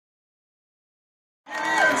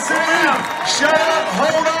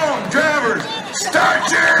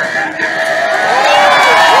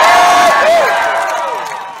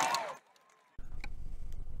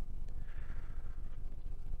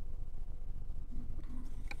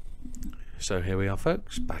So here we are,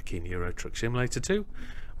 folks, back in Euro Truck Simulator 2.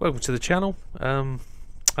 Welcome to the channel. I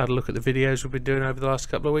had a look at the videos we've been doing over the last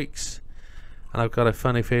couple of weeks, and I've got a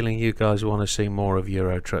funny feeling you guys want to see more of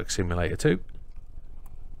Euro Truck Simulator 2.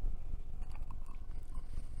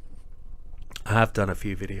 I have done a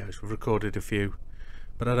few videos, we've recorded a few,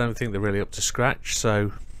 but I don't think they're really up to scratch,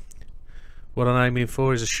 so what I'm aiming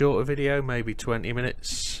for is a shorter video, maybe 20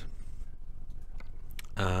 minutes.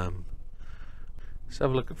 Let's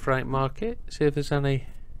have a look at freight market, see if there's any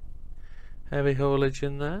heavy haulage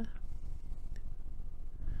in there.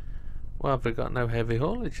 Well, have we got no heavy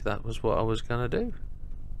haulage? That was what I was going to do.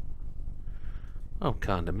 I'm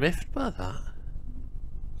kind of miffed by that.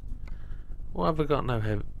 Why have we got no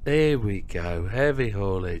heavy? Here we go, heavy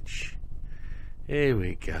haulage. Here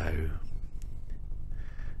we go.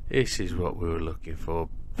 This is what we were looking for.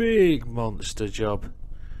 Big monster job.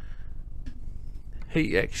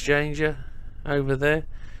 Heat exchanger over there.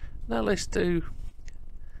 Now let's do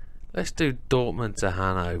Dortmund to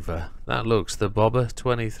Hanover. That looks the bobber.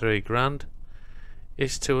 23 grand.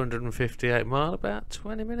 It's 258 mile, about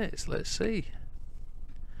 20 minutes. Let's see.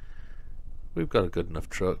 We've got a good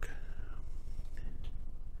enough truck.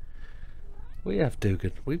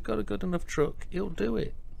 We've got a good enough truck. It'll do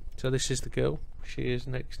it. So this is the girl. She is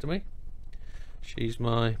next to me. She's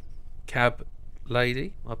my cab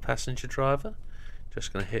lady, my passenger driver.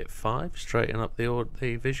 Just going to hit 5, straighten up the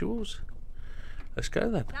visuals. Let's go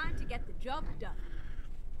then. Time to get the job done.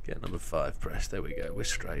 Get number 5 pressed. There we go. We're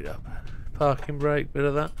straight up. Parking brake, bit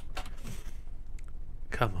of that.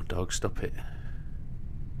 Come on, dog, stop it.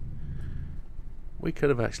 We could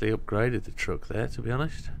have actually upgraded the truck there, to be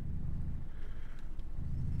honest.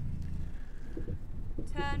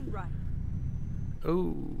 Turn right.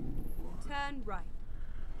 Ooh. Turn right.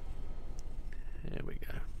 Here we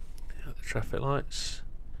go. At the traffic lights.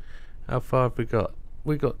 How far have we got?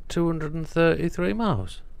 We got 233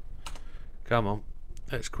 miles. Come on,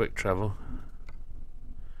 let's quick travel.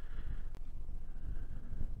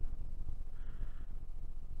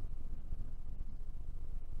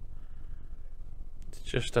 Let's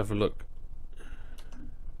just have a look.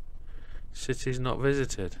 Cities not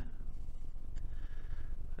visited.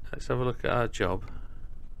 Let's have a look at our job.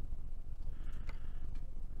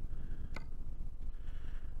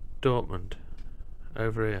 Dortmund,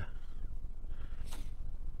 over here.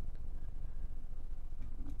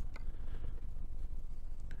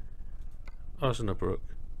 Osnabrück,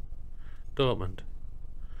 Dortmund.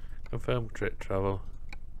 Confirm trip travel.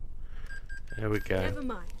 There we go. Never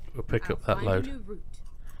mind. We'll pick I'll up that find a load. new route.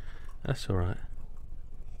 That's alright.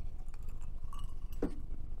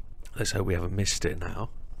 Let's hope we haven't missed it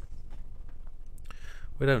now.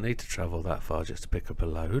 We don't need to travel that far just to pick up a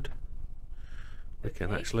load. We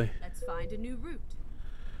can actually. Let's find a new route.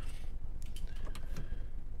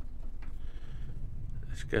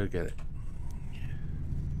 Let's go get it.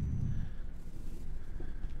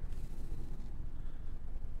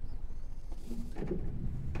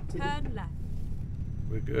 Turn left.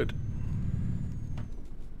 We're good.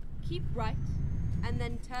 Keep right, and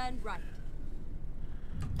then turn right.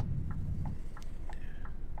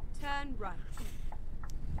 Turn right.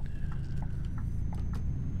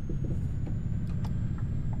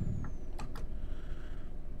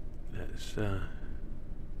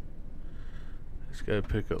 Let's go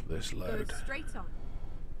pick up this Go load. straight on.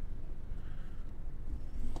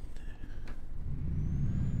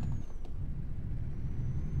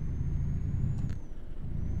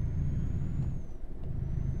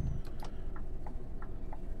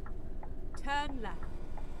 Turn left.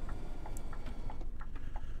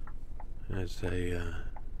 There's a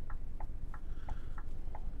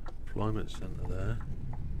employment centre there.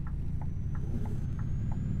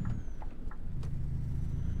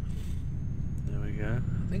 There we go.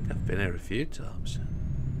 I think I've been here a few times.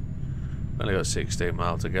 Only got 16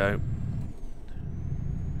 miles to go.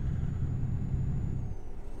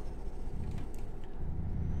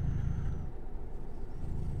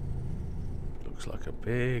 Looks like a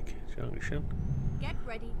big junction. Get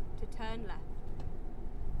ready to turn left.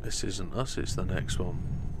 This isn't us, it's the next one.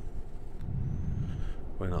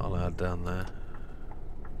 We're not allowed down there.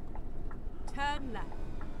 Turn left.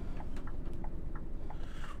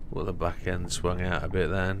 Well, the back end swung out a bit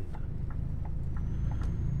then.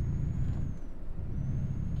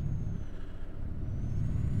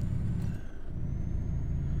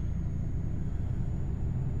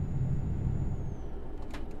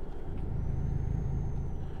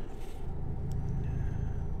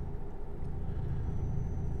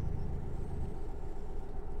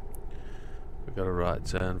 We've got a right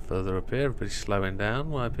turn further up here. Everybody's slowing down.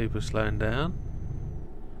 Why are people slowing down?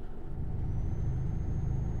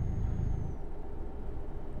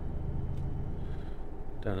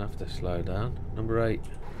 Don't have to slow down. Number 8.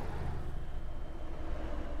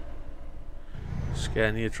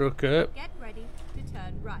 Scan your truck up. Get ready to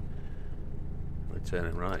turn right. We're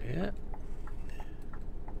turning right here.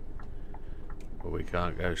 But we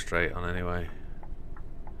can't go straight on anyway.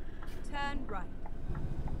 Turn right.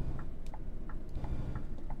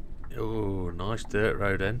 Oh, nice dirt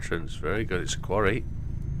road entrance. Very good. It's a quarry.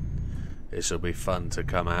 This will be fun to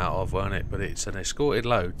come out of, won't it? But it's an escorted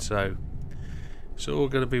load, so it's all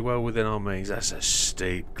going to be well within our means. That's a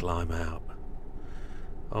steep climb out.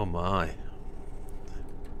 Oh my.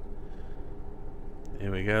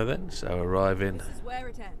 Here we go then. So arriving. This is where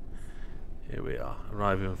it ends. Here we are.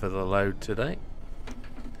 Arriving for the load today.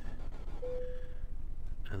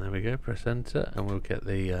 And there we go. Press enter, and we'll get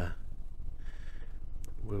the.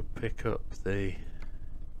 We'll pick up the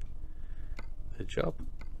job.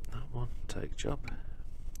 That one. Take job.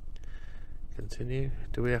 Continue.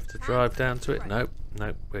 Do we have to drive down to it? Nope.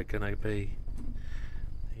 Nope. We're gonna be.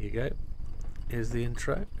 There you go. Here's the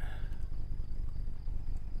intro.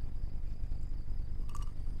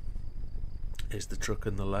 Here's the truck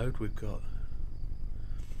and the load. We've got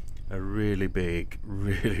a really big,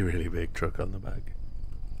 really big truck on the back.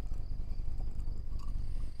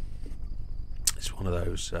 It's one of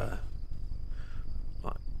those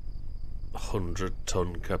like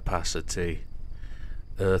 100-ton capacity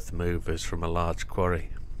earth movers from a large quarry.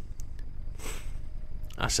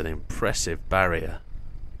 That's an impressive barrier.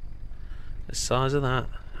 The size of that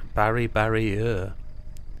barrier.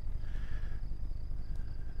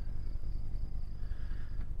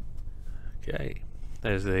 Okay,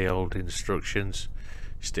 there's the old instructions.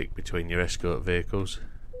 Stick between your escort vehicles.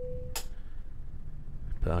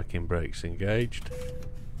 Parking brakes engaged.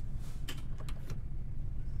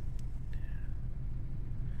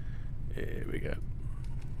 Here we go.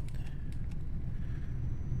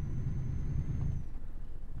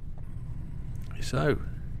 So,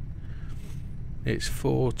 it's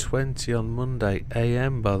 4:20 on Monday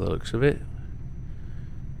AM by the looks of it.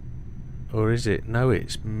 Or is it? No,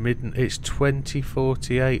 it's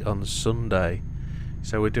 20:48 on Sunday.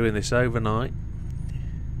 So we're doing this overnight.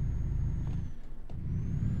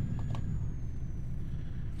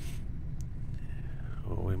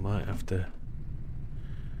 Or we might have to.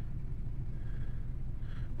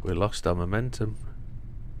 We lost our momentum.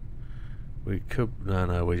 We could.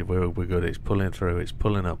 No, we're good. It's pulling through. It's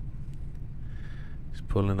pulling up. It's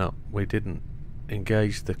pulling up. We didn't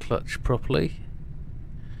engage the clutch properly.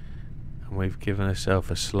 And we've given ourselves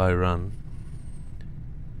a slow run,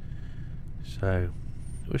 so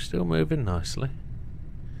we're still moving nicely.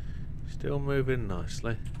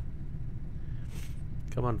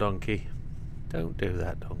 Come on, donkey, don't do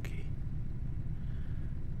that, donkey.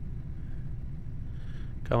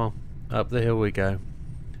 Come on, up the hill we go.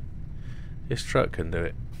 This truck can do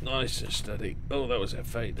it nice and steady. Oh, that was a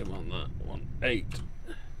fatum on that one. 8.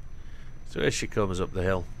 So here she comes up the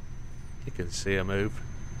hill. You can see her move.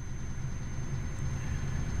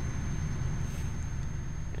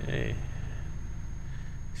 Yeah.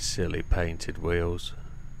 Silly painted wheels.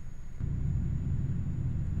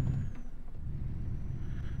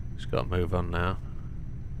 Just got to move on now.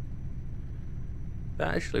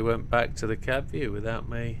 That actually went back to the cab view without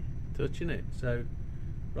me touching it. So,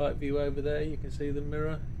 right view over there, you can see the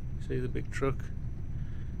mirror, you can see the big truck.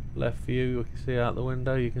 Left view, you can see out the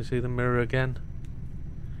window, you can see the mirror again.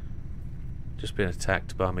 Just been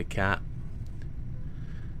attacked by my cat.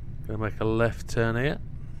 Gonna make a left turn here.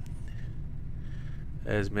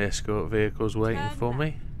 There's my escort vehicles waiting for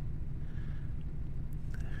me.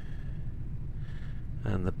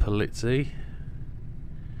 And the Polizzi.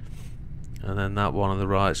 And then that one on the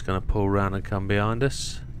right is going to pull round and come behind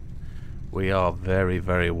us. We are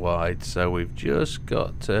very wide, so we've just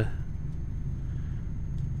got to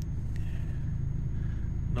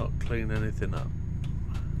not clean anything up.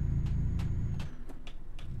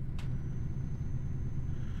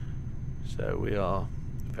 So we are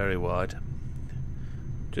very wide.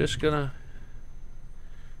 Just gonna,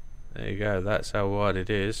 there you go, that's how wide it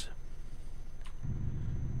is.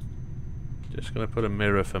 Just gonna put a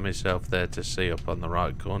mirror for myself there to see up on the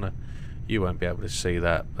right corner. You won't be able to see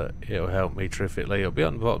that, but it'll help me terrifically. It'll be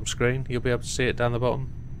on the bottom screen, you'll be able to see it down the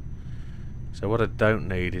bottom. So what I don't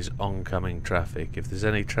need is oncoming traffic. If there's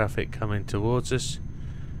any traffic coming towards us,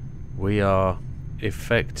 we are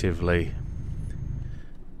effectively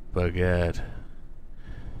buggered.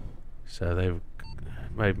 So they've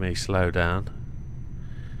made me slow down.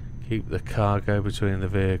 Keep the cargo between the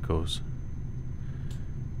vehicles.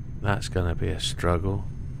 That's going to be a struggle.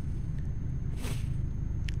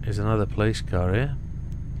 There's another police car here.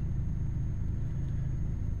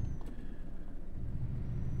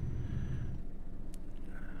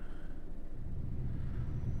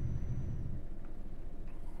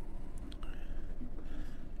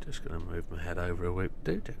 Just going to move my head over a whip.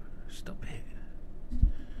 Do stop it.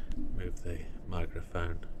 Move the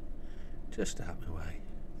microphone just out of my way.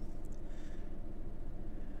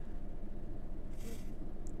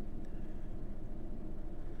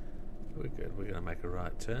 We're good. We're going to make a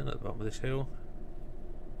right turn at the bottom of this hill.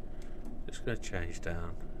 Just going to change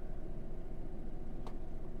down.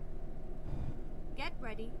 Get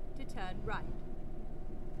ready to turn right.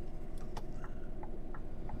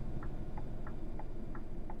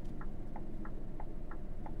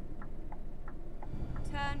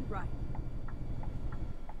 Turn right.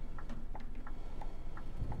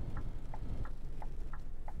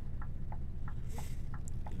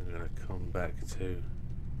 I'm going to come back to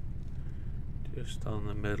just on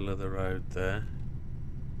the middle of the road there.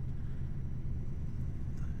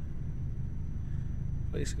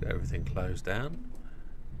 Please get everything closed down.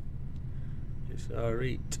 It's our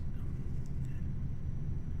eat.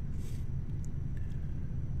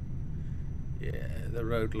 Yeah, the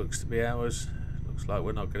road looks to be ours. Looks like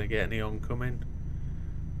we're not going to get any oncoming.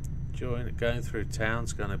 Going through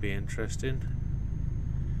town's going to be interesting.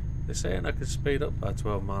 They're saying I can speed up by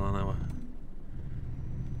 12 mile an hour.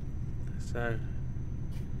 So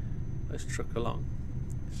let's truck along,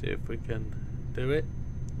 see if we can do it.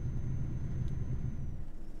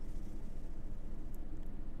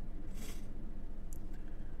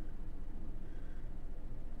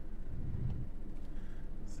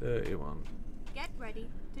 Get ready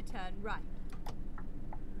to turn right.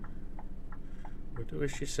 We'll do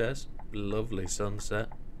as she says. Lovely sunset.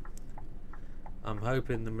 I'm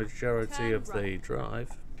hoping the majority of the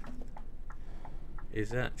drive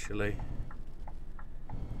is actually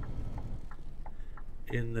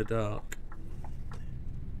in the dark.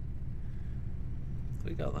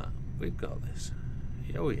 We got that. We've got this.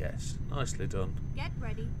 Oh yes, nicely done. Get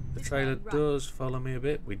ready. The trailer does follow me a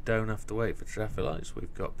bit. We don't have to wait for traffic lights.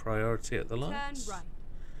 We've got priority at the lights. Turn right.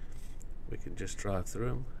 We can just drive through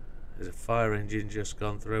them. There's a fire engine just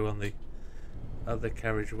gone through on the other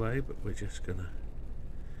carriageway, but we're just gonna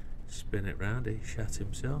spin it round. He shat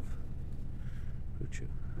himself. Would you?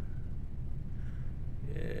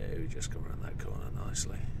 Yeah, we just come around that corner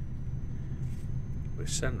nicely. We're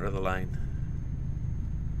centre of the lane.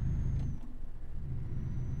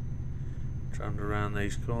 Trying around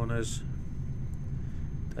these corners.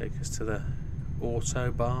 Take us to the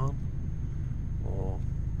autobahn or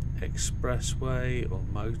expressway or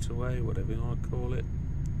motorway, whatever you want to call it.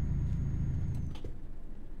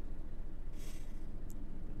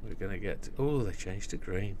 We're going to get to, oh, they changed to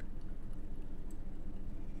green.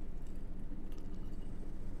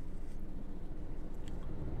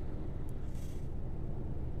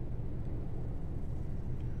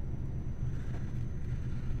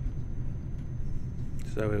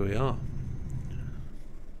 So here we are,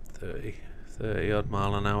 30 odd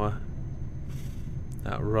mile an hour.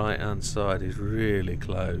 That right hand side is really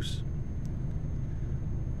close,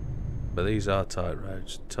 but these are tight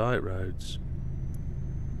roads,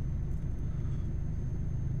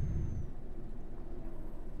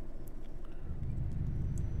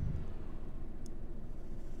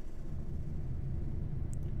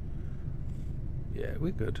 Yeah,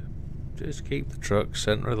 we're good. Just keep the truck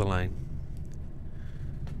centre of the lane.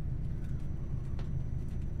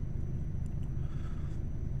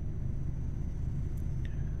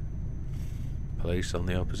 Police on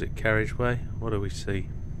the opposite carriageway. What do we see?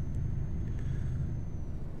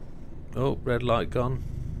 Oh, red light gone.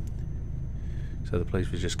 So the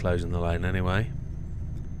police was just closing the lane anyway.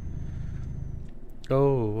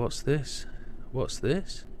 Oh, what's this? What's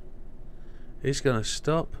this? He's gonna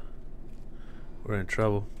stop. We're in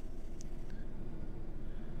trouble.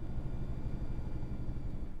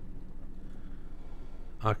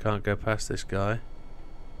 I can't go past this guy.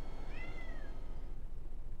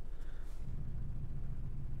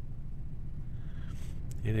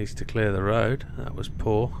 He needs to clear the road. That was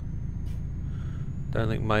poor. Don't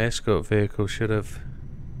think my escort vehicle should have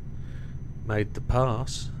made the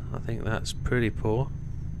pass. I think that's pretty poor.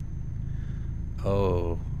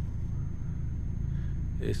 Oh,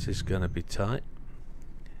 this is gonna be tight.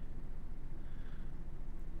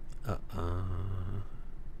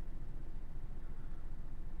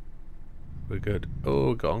 We're good.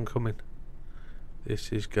 Oh, got oncoming.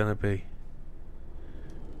 This is gonna be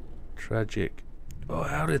tragic. Oh,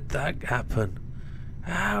 how did that happen?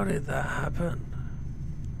 How did that happen?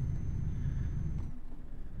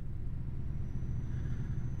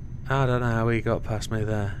 I don't know how he got past me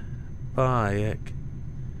there. Bayek.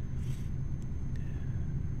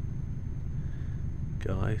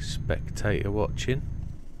 Guy, spectator watching.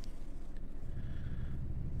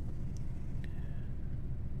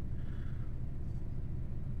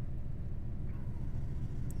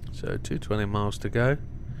 So 220 miles to go.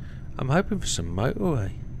 I'm hoping for some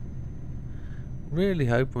motorway. Really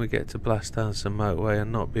hoping we get to blast down some motorway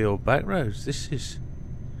and not be all back roads. This is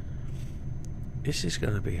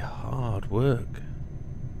going to be hard work.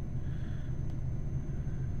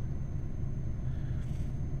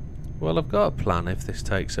 Well, I've got a plan if this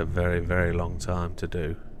takes a very, very long time to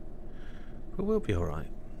do. But we'll be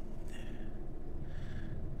alright.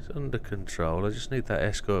 It's under control. I just need that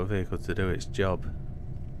escort vehicle to do its job.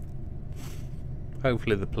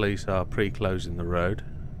 Hopefully the police are pre-closing the road.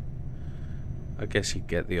 I guess you'd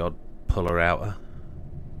get the odd puller outer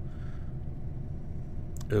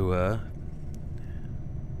who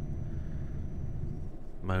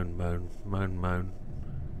moan, moan, moan, moan.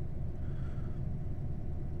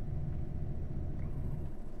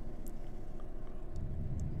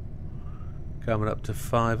 Coming up to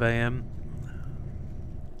 5 AM.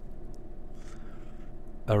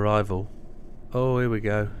 Arrival. Oh, here we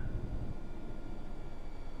go.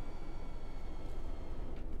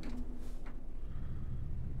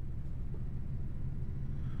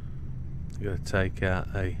 You got to take out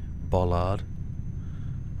a bollard,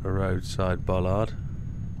 a roadside bollard.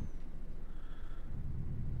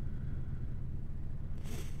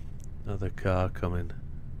 Another car coming.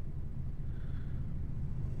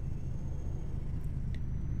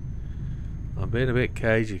 I'm being a bit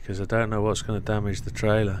cagey because I don't know what's going to damage the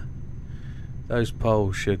trailer. Those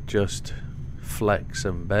poles should just flex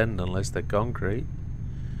and bend unless they're concrete.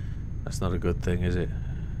 That's not a good thing, is it?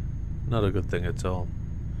 Not a good thing at all.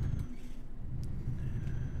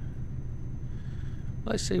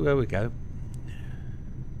 Let's see where we go.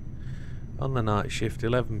 On the night shift,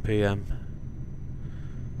 11 PM.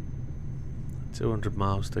 200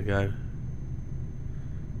 miles to go.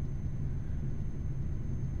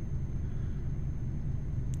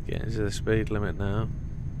 Getting to the speed limit now.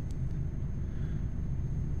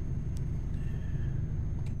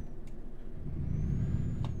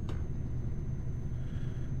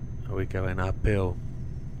 Are we going uphill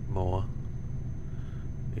more?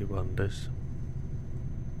 He wonders.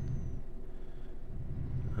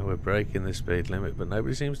 Oh, we're breaking the speed limit, but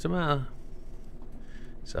nobody seems to matter.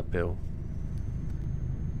 It's uphill.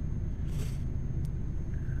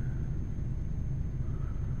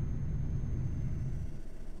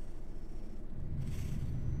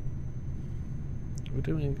 We're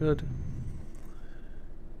doing good.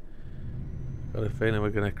 Got a feeling we're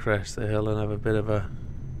going to crest the hill and have a bit of a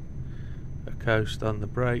coast on the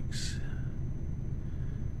brakes.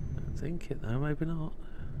 Don't think it though, maybe not.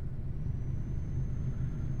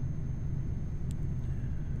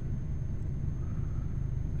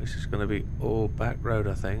 This is going to be all back road,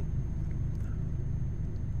 I think.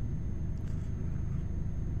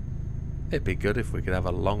 It'd be good if we could have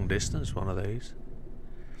a long distance one of these.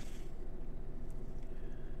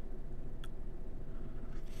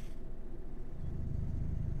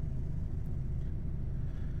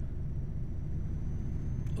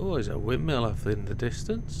 Oh, there's a windmill off in the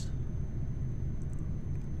distance.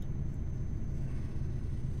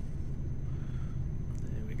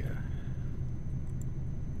 There we go.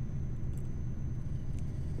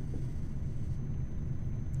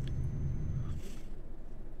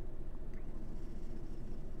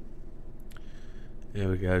 There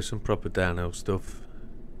we go, some proper downhill stuff.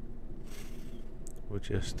 We'll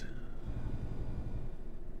just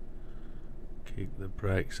keep the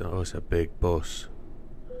brakes on. Oh, it's a big bus.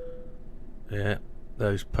 Yeah,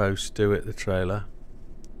 those posts do it, the trailer.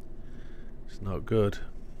 It's not good.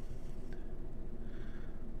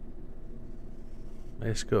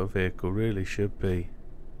 Escort vehicle really should be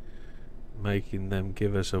making them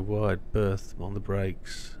give us a wide berth on the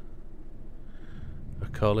brakes. A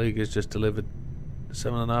colleague has just delivered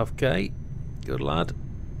 7.5k. Good lad.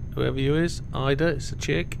 Whoever you is. Ida, it's a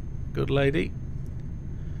chick. Good lady.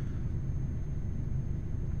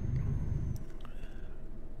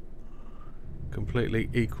 Completely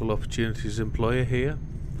equal opportunities employer here.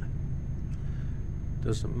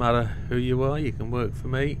 Doesn't matter who you are, you can work for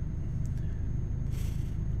me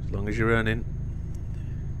as long as you're earning.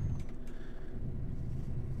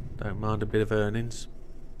 Don't mind a bit of earnings.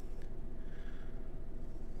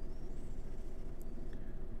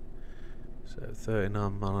 So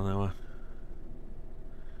 39 mile an hour.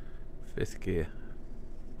 5th gear.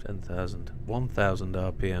 10,000. 1,000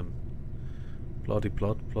 RPM. Ploddy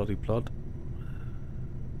plod, ploddy plod.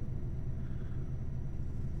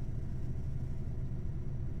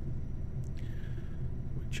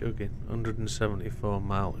 Chugging. 174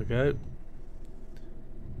 mile to go.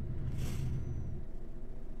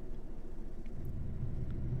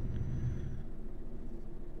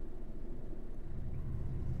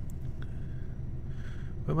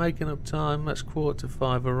 We're making up time. That's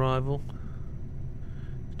 4:45 arrival.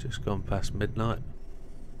 It's just gone past midnight.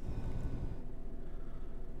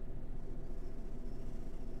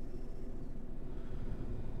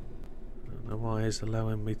 I don't know why it's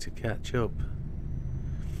allowing me to catch up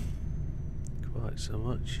quite so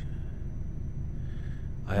much.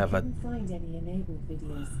 I couldn't find any enabled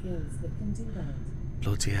video skills that can do that.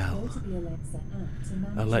 Bloody hell. Go to the Alexa app to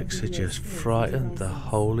manage Alexa video just skills frightened the devices.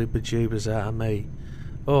 holy bejeebers out of me.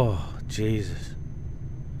 Oh, Jesus.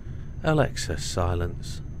 Alexa,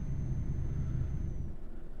 silence.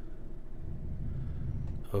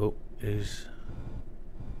 Oh,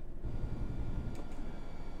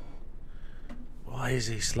 why is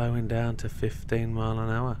he slowing down to 15 mile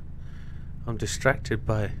an hour? I'm distracted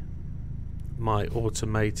by my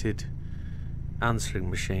automated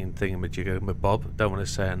answering machine thingamajigger, my Bob, don't want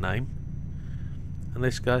to say a name. And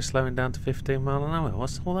this guy's slowing down to 15 mile an hour.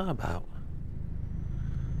 What's all that about?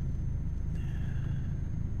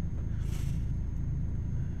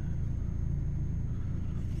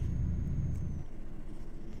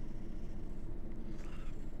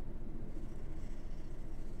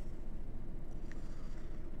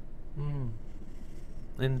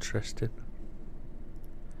 Interesting.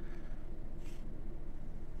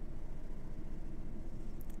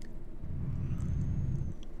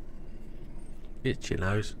 Itchy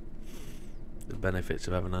nose. The benefits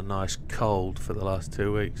of having a nice cold for the last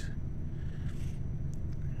 2 weeks.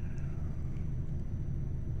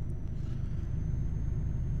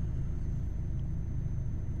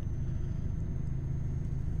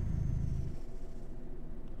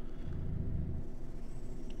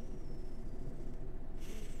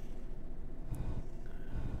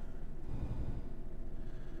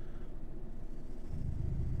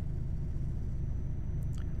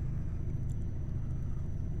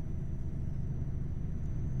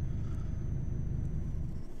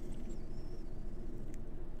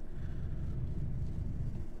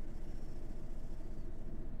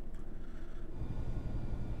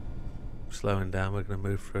 Slowing down, we're going to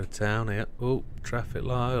move through a town here. Oh, traffic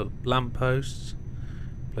light, lamp posts.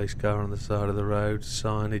 Police car on the side of the road,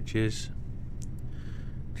 signages.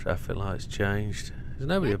 Traffic lights changed. There's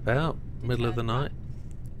nobody about, middle of the night.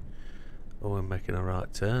 Oh, we're making a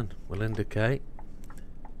right turn. We'll indicate.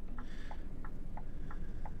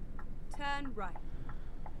 Turn right.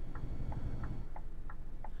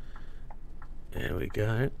 There we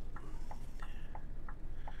go.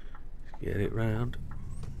 Get it round.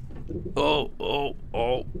 Oh, oh,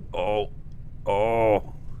 oh, oh,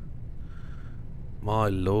 oh. My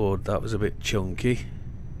lord, that was a bit chunky.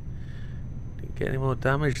 Didn't get any more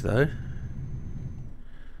damage though.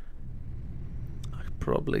 I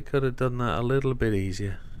probably could have done that a little bit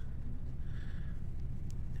easier.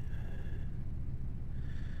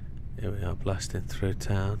 Here we are, blasting through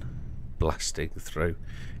town. Blasting through.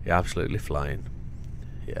 Yeah, absolutely flying.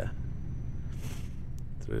 Yeah.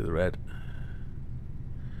 Through the red.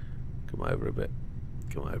 Come over a bit.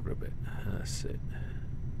 Come over a bit. That's it.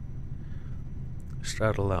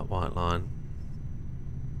 Straddle that white line.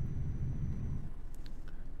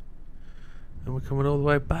 And we're coming all the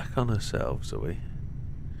way back on ourselves, are we?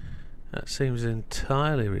 That seems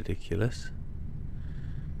entirely ridiculous.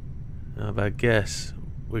 I guess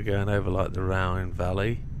we're going over like the Rhine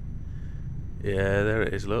Valley. Yeah, there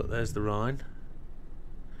it is. Look, there's the Rhine.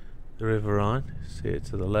 The River Rhine. See it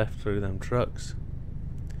to the left through them trucks.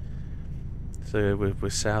 So we're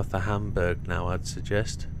south of Hamburg now, I'd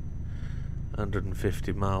suggest.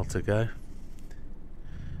 150 mile to go.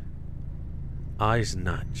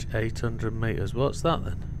 Eisenach, 800 metres. What's that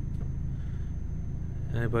then?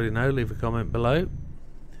 Anybody know? Leave a comment below.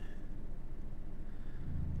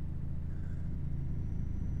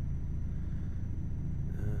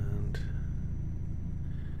 And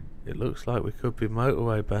it looks like we could be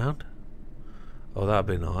motorway bound. Oh, that'd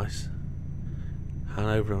be nice.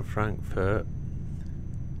 Hanover and Frankfurt.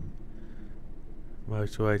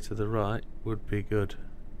 Motorway to the right would be good.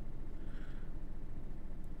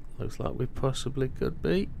 Looks like we possibly could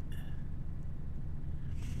be.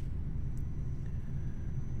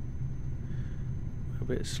 A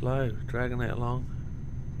bit slow, dragging it along.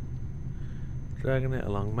 Dragging it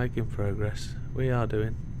along, making progress. We are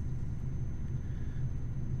doing.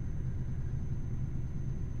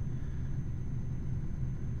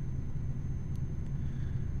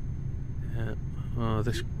 Yeah. Oh,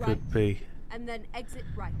 this could be. And then exit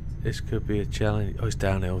right. This could be a challenge. Oh, it's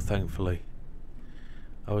downhill, thankfully.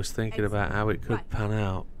 I was thinking about how it could pan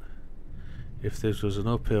out if this was an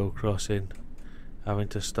uphill crossing, having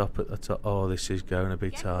to stop at the top. Oh, this is going to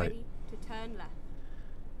be tight. Ready to turn left.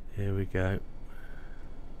 Here we go.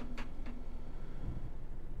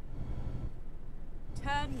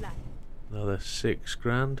 Turn left. Another 6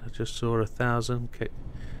 grand. I just saw a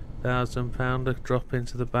 £1,000 drop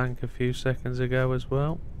into the bank a few seconds ago as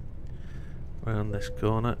well. Round this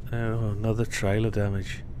corner. Oh, another trailer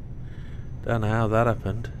damage. Don't know how that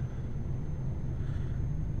happened.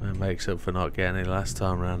 That makes up for not getting it last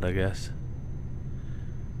time round, I guess.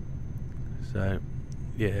 So,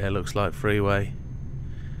 yeah, it looks like freeway.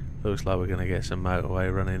 Looks like we're going to get some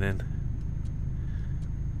motorway running in.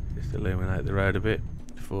 Just illuminate the road a bit.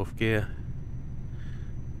 4th gear.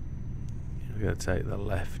 We're going to take the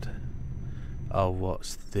left. Oh,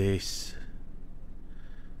 what's this?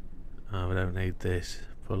 Oh, we don't need this.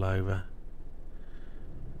 Pull over.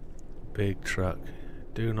 Big truck.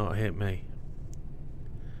 Do not hit me.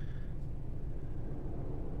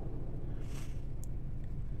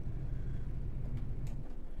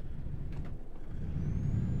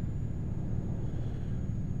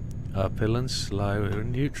 Uphill and slow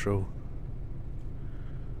and neutral.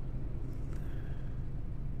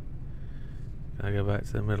 Can I go back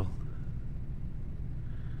to the middle?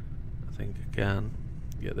 I think I can.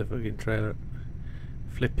 Get the fucking trailer,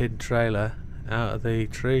 flipping trailer out of the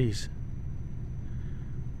trees.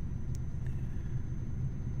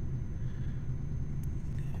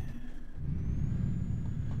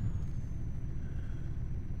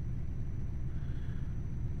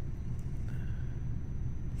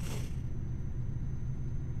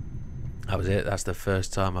 That was it. That's the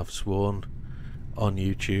first time I've sworn on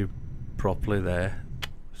YouTube properly there.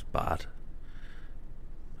 It's bad.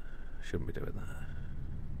 Shouldn't be doing that.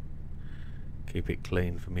 Keep it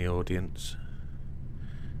clean for me audience.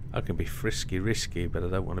 I can be frisky, risky, but I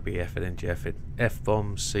don't want to be effing and jeffing.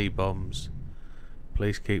 F-bombs, C-bombs.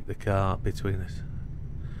 Please keep the car between us.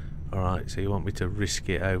 Alright, so you want me to risk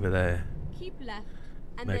it over there. Keep left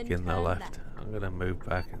and Making then the turn left. I'm going to move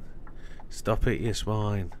back. And stop it, you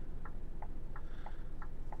swine.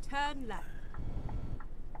 Turn left.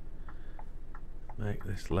 Make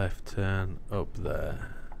this left turn up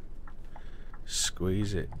there.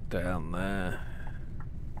 Squeeze it down there.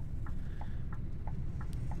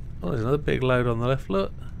 Oh, there's another big load on the left,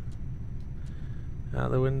 look.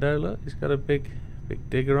 Out the window, look. He's got a big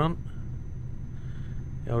digger on.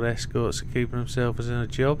 The old escorts are keeping themselves in a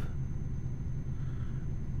job.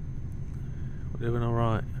 We're doing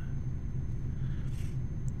alright.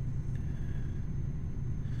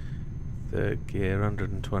 3rd gear,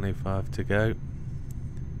 125 to go.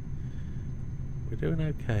 We're doing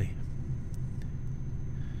okay.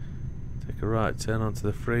 Take a right turn onto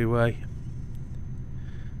the freeway.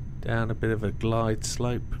 Down a bit of a glide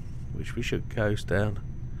slope, which we should coast down.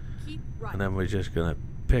 Keep right. And then we're just going to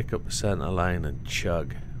pick up the centre lane and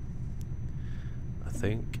chug. I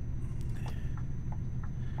think.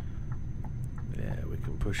 Yeah, we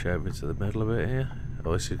can push over to the middle a bit here.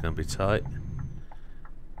 Oh, this is going to be tight.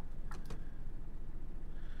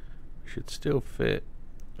 Should still fit.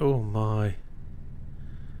 Oh my.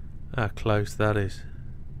 How close that is.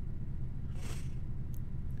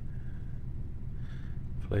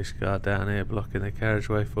 Police car down here blocking the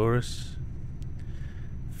carriageway for us.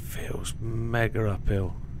 Feels mega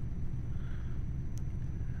uphill.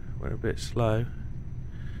 We're a bit slow,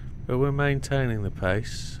 but we're maintaining the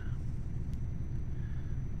pace.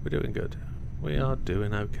 We're doing good. We are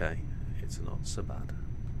doing okay. It's not so bad.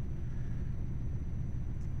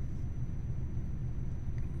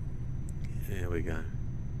 Here we go.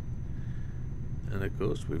 And of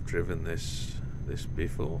course we've driven this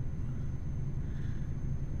before.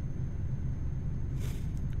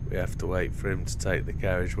 We have to wait for him to take the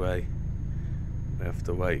carriageway. We have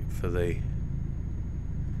to wait for the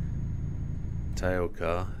tail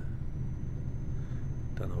car.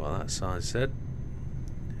 Don't know what that sign said.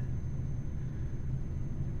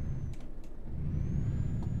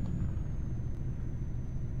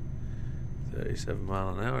 .37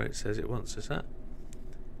 miles an hour it says it wants us at.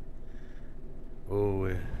 Oh,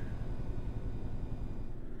 we're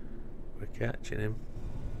catching him.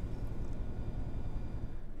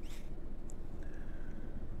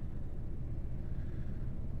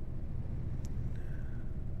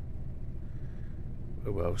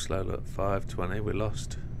 We're well slow at 5:20. We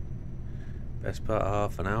lost best part of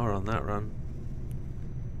half an hour on that run.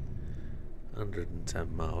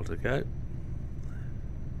 110 miles to go.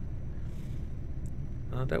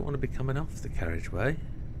 And I don't want to be coming off the carriageway.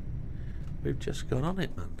 We've just gone on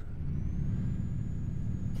it, man.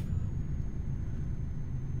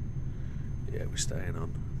 Yeah, we're staying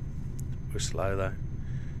on. We're slow though.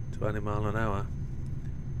 20 miles an hour.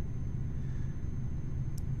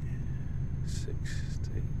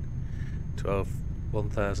 16, 12,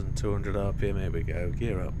 1,200 RPM. Here we go.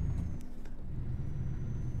 Gear up.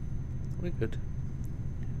 We're good.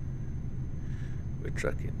 We're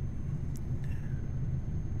trucking.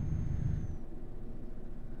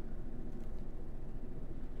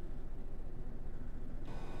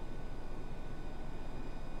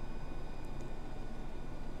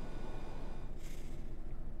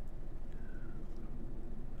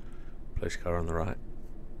 Police car on the right.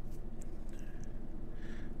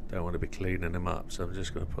 Don't want to be cleaning them up, so I'm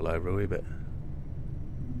just going to pull over a wee bit.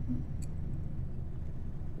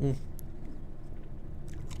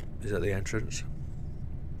 Is that the entrance?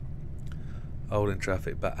 Holding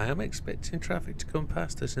traffic, but I am expecting traffic to come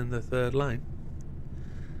past us in the third lane.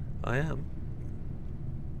 I am.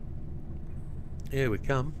 Here we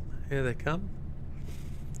come. Here they come.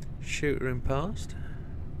 Shootering past.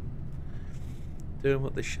 Doing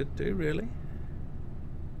what they should do, really.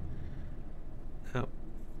 Now,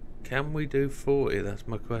 can we do 40? That's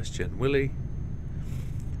my question. Will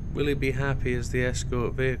he be happy as the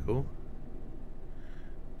escort vehicle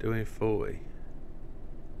doing 40?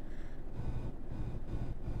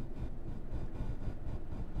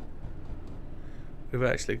 We've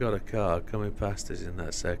actually got a car coming past us in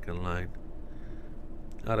that second lane.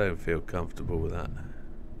 I don't feel comfortable with that.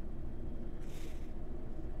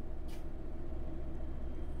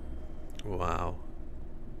 Wow.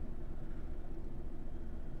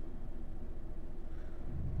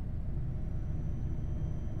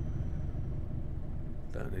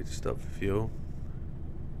 Don't need to stop for fuel.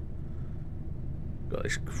 Got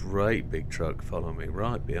this great big truck following me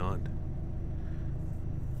right behind.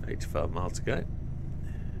 85 miles to go.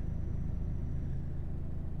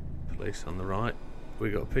 Police on the right.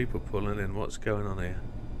 We got people pulling in. What's going on here?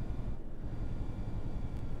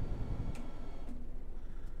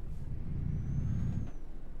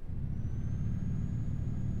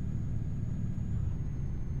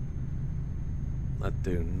 I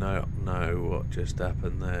do not know what just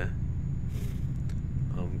happened there.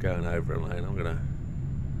 I'm going over a lane. I'm gonna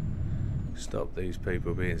stop these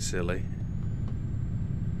people being silly.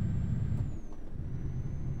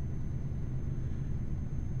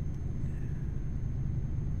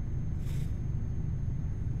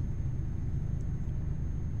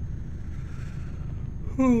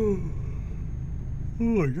 Oh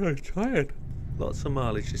my god, tired. Lots of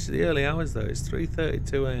mileage. It's the early hours though. It's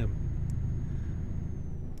 3:32 AM.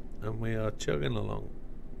 And we are chugging along.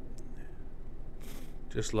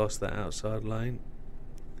 Just lost that outside lane.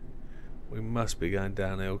 We must be going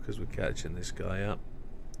downhill because we're catching this guy up.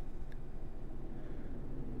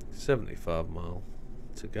 75 mile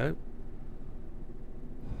to go.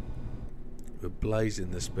 We're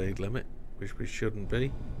blazing the speed limit, which we shouldn't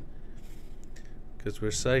be, because we're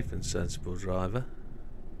a safe and sensible driver.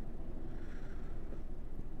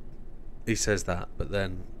 He says that, but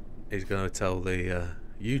then he's going to tell the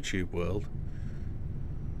YouTube world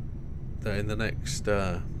that in the next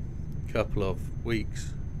couple of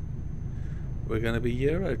weeks we're going to be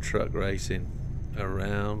Euro truck racing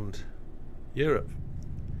around Europe.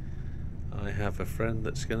 I have a friend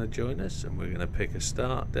that's going to join us, and we're going to pick a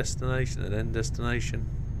start destination and end destination.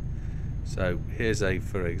 So here's a,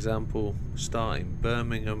 for example, start in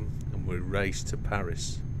Birmingham and we race to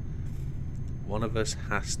Paris. One of us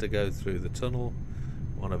has to go through the tunnel,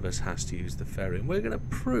 one of us has to use the ferry, and we're going to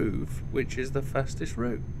prove which is the fastest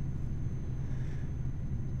route.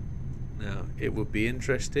 Now, it would be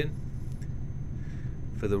interesting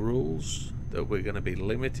for the rules that we're going to be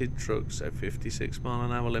limited trucks, so 56 mile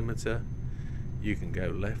an hour limiter. You can go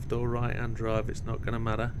left or right hand drive, it's not going to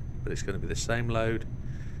matter, but it's going to be the same load,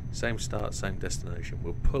 same start, same destination.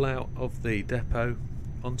 We'll pull out of the depot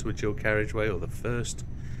onto a dual carriageway, or the first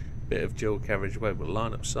bit of dual carriageway. We'll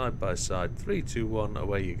line up side by side, 3, 2, 1,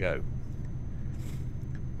 away you go.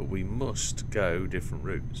 But we must go different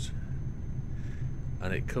routes,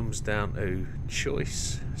 and it comes down to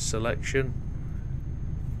choice, selection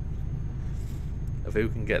of who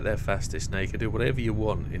can get there fastest. Now you can do whatever you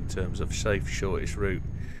want in terms of safe, shortest route.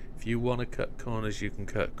 If you want to cut corners, you can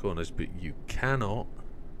cut corners, but you cannot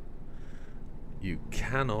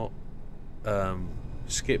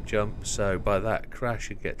skip jump, so by that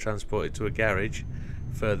crash and get transported to a garage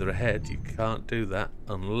further ahead. You can't do that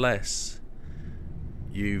unless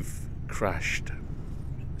you've crashed.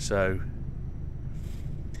 So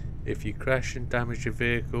if you crash and damage your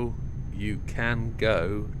vehicle, you can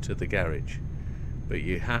go to the garage, but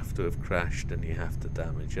you have to have crashed and you have to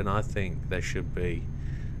damage. And I think there should be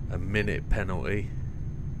a minute penalty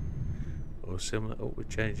or similar. Oh, we're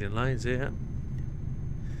changing lanes here.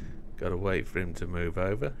 Got to wait for him to move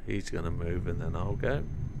over. He's going to move and then I'll go,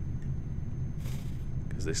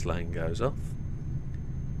 because this lane goes off.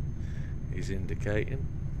 He's indicating.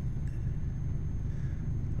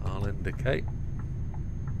 I'll indicate.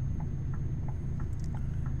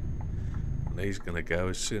 And he's going to go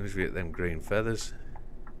as soon as we hit them green feathers.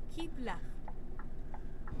 Keep left.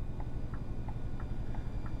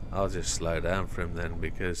 I'll just slow down for him then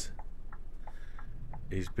because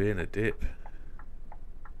he's being a dip.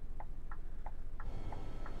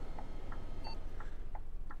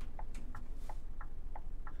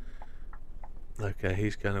 Okay,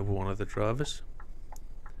 he's going to warn other drivers.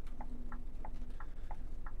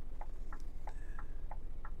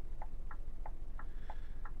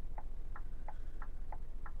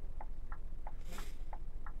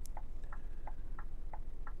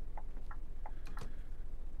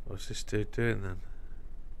 What's this dude doing then?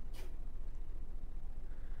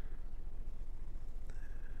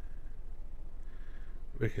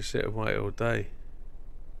 We can sit and wait all day.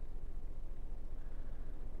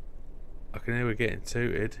 I can hear we're getting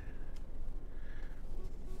tooted.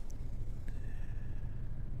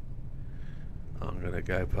 I'm gonna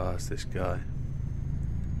go past this guy.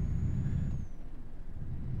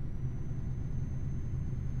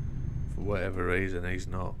 For whatever reason, he's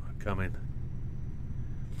not coming.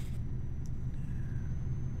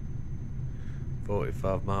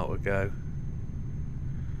 45 mile to go.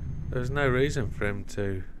 There's no reason for him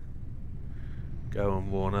to go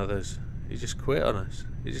and warn others. He just quit on us.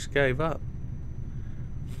 He just gave up.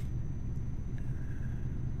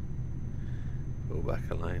 Pull back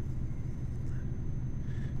a lane.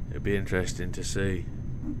 It'd be interesting to see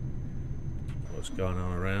what's going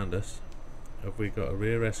on around us. Have we got a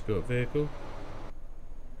rear escort vehicle?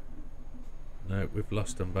 No, we've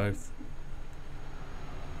lost them both.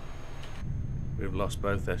 We've lost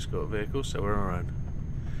both escort vehicles, so we're on our own.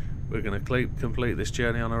 We're going to complete this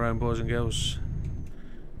journey on our own, boys and girls.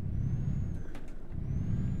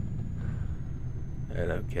 They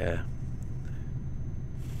don't care.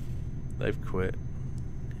 They've quit.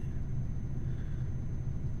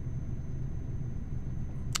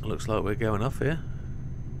 Looks like we're going off here.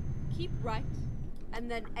 Keep right, and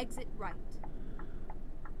then exit right.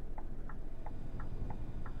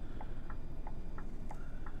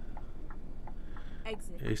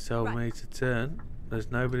 Exit He's told right. me to turn. There's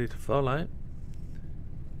nobody to follow.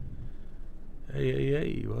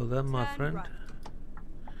 Hey, well done, my Turn friend. right.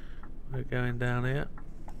 We're going down here,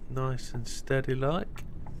 nice and steady like.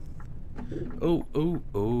 Oh, oh,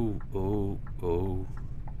 oh, oh, oh.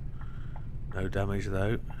 No damage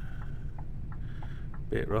though.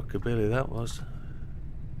 Bit rockabilly that was.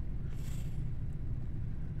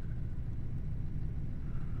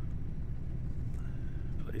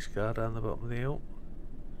 Police car down the bottom of the hill.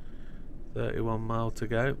 31 mile to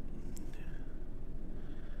go.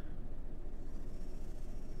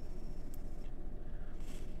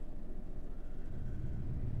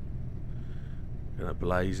 Gonna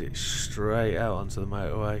blaze it straight out onto the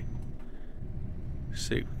motorway.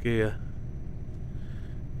 Super gear.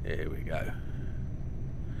 Here we go.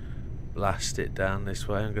 Blast it down this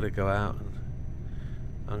way. I'm gonna go out and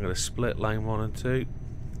I'm gonna split lane 1 and 2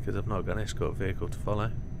 because I've not got an escort vehicle to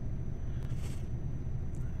follow.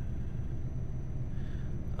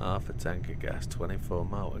 Half a tank of gas, 24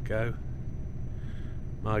 mile to go.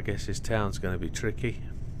 My guess is town's going to be tricky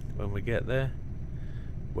when we get there,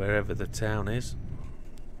 wherever the town is.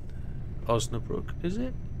 Osnabrück, is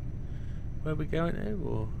it? Where we going to?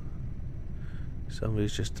 Or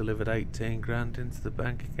somebody's just delivered 18 grand into the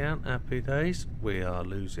bank account. Happy days. We are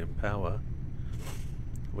losing power.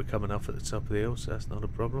 We're coming off at the top of the hill, so that's not a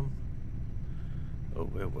problem. Oh,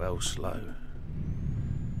 we're well slow.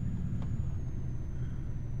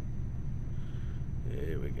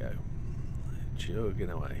 Here we go. Jogging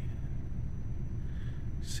away.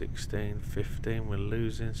 16, 15, we're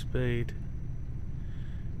losing speed.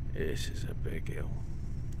 This is a big hill.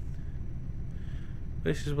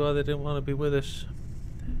 This is why they didn't want to be with us.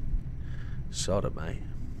 Sodomy.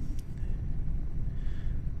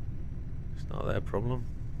 It's not their problem,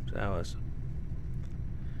 it's ours.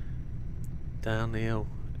 Down the hill.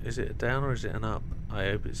 Is it a down or is it an up? I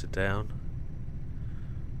hope it's a down.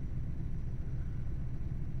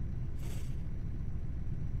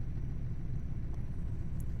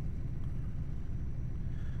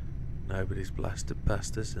 Nobody's blasted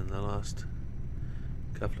past us in the last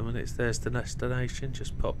couple of minutes. There's the destination,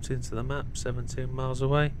 just popped into the map, 17 miles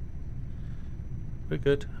away. We're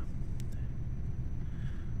good.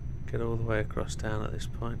 Get all the way across town at this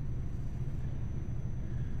point.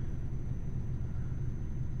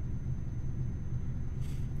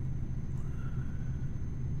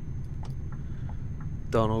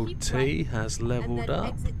 Donald Keep T right, has and leveled then up.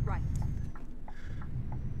 exit right.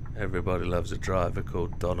 Everybody loves a driver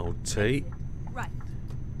called Donald T. Exit right.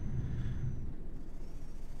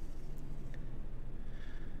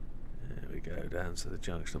 There we go down to the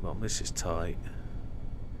junction at the bottom. This is tight.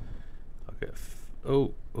 I'll get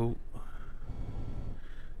oh. The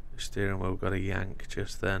steering wheel got a yank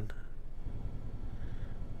just then.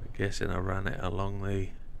 I'm guessing I ran it along the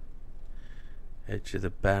edge of the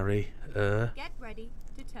barrier. Get ready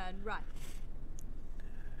to turn right.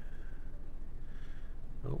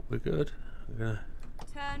 Oh, we're good. Turn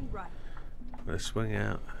right. I'm gonna swing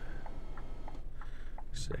out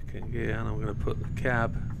second gear, and I'm gonna put the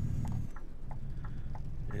cab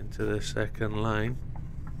into the second lane.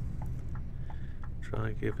 Try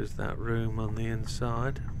and give us that room on the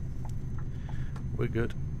inside. We're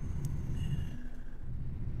good.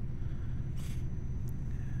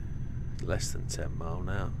 Less than 10 miles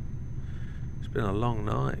now. It's been a long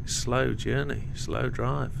night, slow journey, slow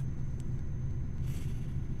drive.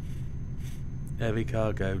 Heavy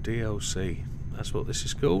cargo DLC, that's what this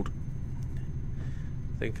is called.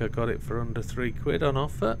 I think I got it for under £3 on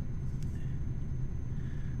offer.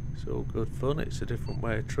 It's all good fun, it's a different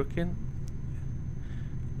way of trucking.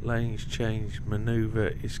 Lanes change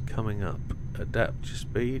manoeuvre is coming up. Adapt your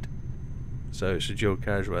speed. So it's a dual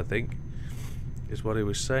carriageway, I think, is what he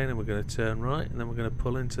was saying, and we're going to turn right and then we're going to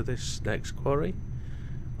pull into this next quarry,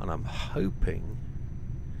 and I'm hoping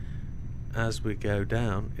as we go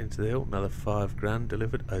down into the hill, another 5 grand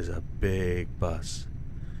delivered. There's a big bus.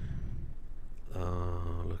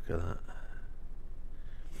 Oh, look at that.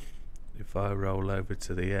 If I roll over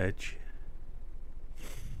to the edge,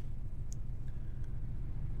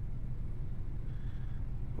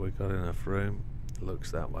 we got enough room.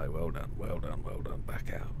 Looks that way. Well done, well done, well done.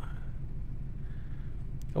 Back out.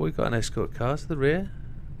 Oh, we've got an escort car to the rear.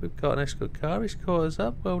 We've got an escort car. He's caught us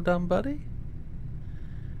up. Well done, buddy.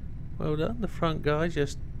 Well done. The front guy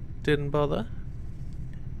just didn't bother.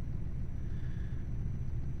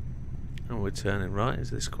 And we're turning right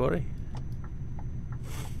into this quarry.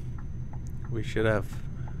 We should have.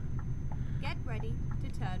 Get ready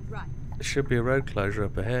to turn right. There should be a road closure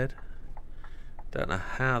up ahead. Don't know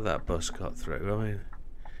how that bus got through. I mean,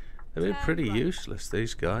 they've been pretty useless,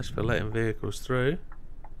 these guys, for letting vehicles through.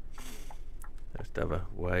 Let's have a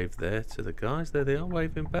wave there to the guys. There they are,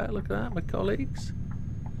 waving back. Look at that, my colleagues.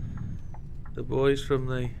 The boys from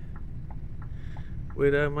the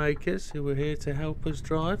Widdowmakers who were here to help us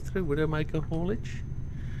drive through Widowmaker haulage.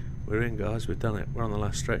 We're in, guys, we've done it. We're on the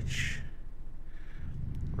last stretch.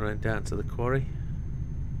 Running down to the quarry.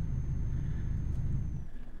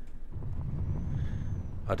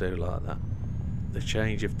 I do like that. The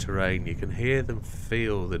change of terrain, you can hear them,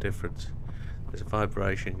 feel the difference. There's a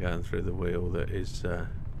vibration going through the wheel that is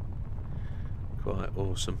quite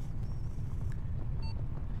awesome.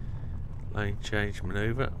 Lane change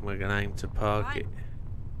manoeuvre. We're going to aim to park it.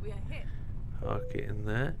 We are hit. Park it in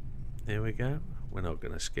there. Here we go. We're not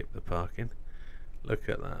going to skip the parking. Look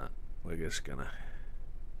at that. We're just going to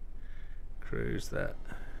cruise that.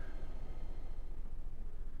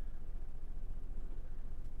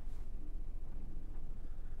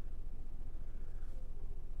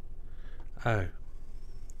 Oh,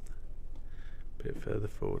 bit further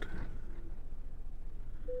forward.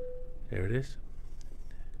 Here it is.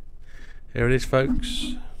 Here it is,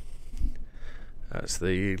 folks. That's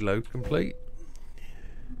the load complete.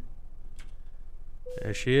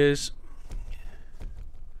 There she is.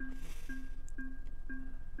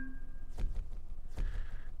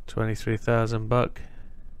 $23,000,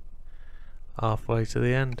 halfway to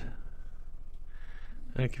the end.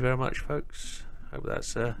 Thank you very much, folks. Hope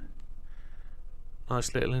that's a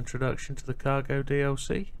nice little introduction to the cargo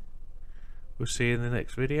DLC. We'll see you in the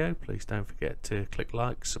next video. Please don't forget to click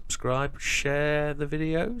like, subscribe, share the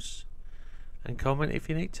videos, and comment if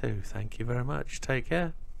you need to. Thank you very much. Take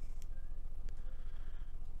care.